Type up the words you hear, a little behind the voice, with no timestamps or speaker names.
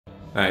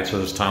All right, so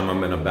this time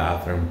I'm in a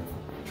bathroom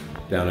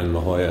down in La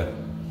Jolla.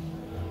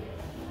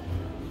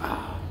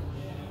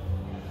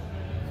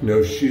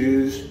 No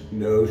shoes,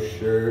 no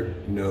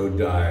shirt, no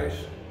dies.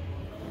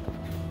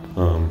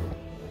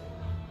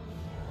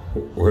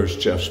 Where's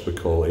Jeff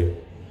Spicoli?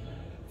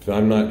 If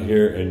I'm not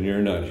here and you're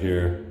not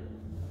here,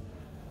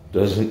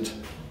 doesn't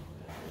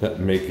that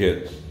make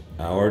it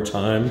our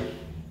time?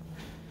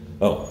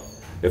 Oh,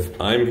 if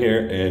I'm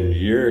here and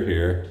you're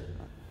here,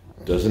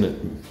 doesn't it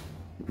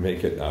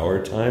make it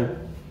our time?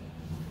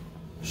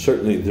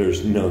 Certainly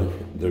there's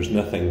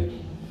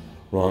nothing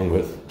wrong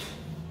with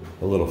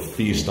a little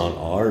feast on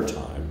our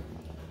time.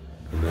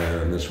 And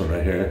then this one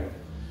right here,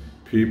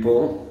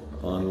 people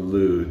on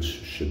lewds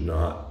should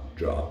not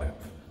drive.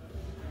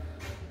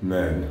 And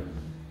then,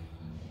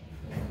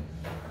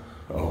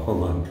 oh,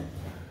 hold on.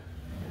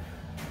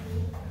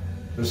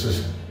 This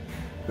is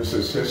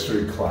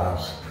history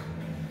class.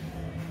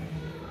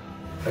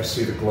 I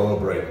see the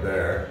globe right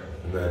there,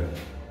 and then,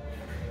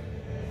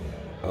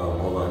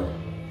 hold on.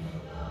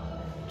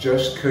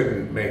 Just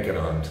couldn't make it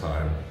on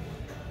time.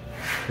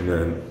 And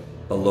then,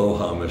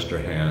 aloha,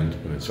 Mr. Hand,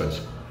 and it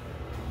says,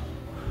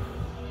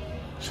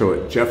 so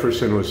what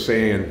Jefferson was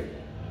saying,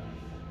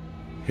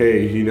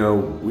 hey, you know,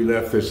 we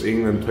left this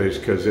England place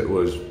because it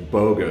was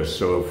bogus,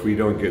 so if we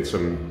don't get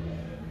some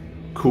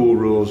cool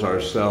rules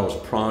ourselves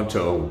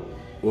pronto,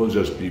 we'll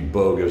just be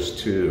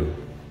bogus too.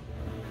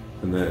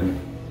 And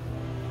then,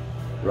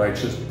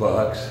 righteous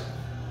bucks,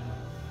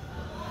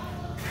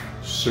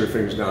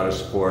 surfing's not a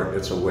sport,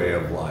 it's a way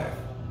of life.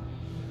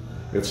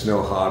 It's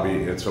no hobby,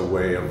 it's a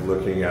way of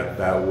looking at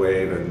that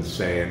wave and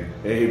saying,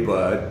 hey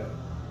bud,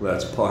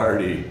 let's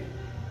party.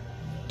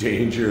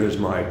 Danger is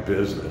my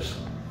business.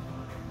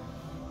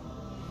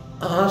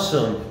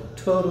 Awesome,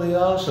 totally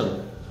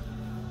awesome.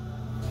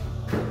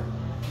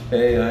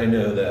 Hey, I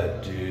know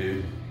that,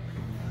 dude.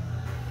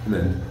 And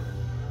then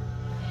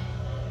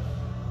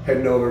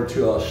heading over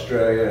to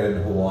Australia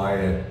and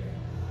Hawaii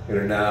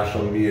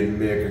International, me and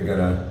Mick are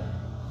gonna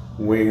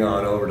wing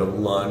on over to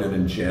London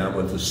and jam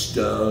with the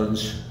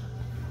Stones.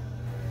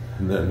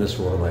 And then this is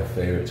one of my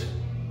favorites.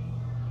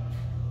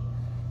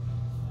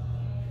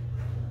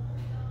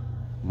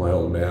 My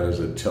old man is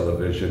a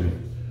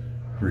television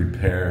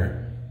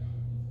repair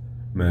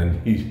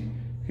man.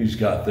 He's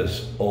got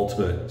this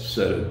ultimate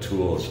set of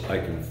tools. I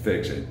can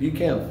fix it. You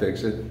can't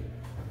fix it.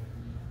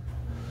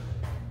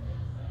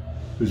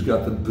 Who's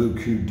got the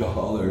buku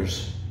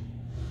dollars?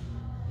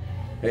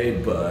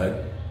 Hey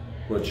bud,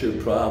 what's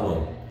your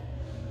problem?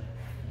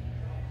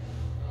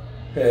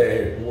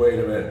 Hey, wait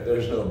a minute,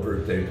 there's no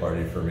birthday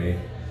party for me.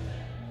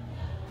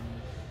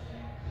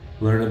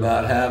 Learn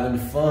about having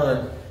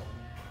fun.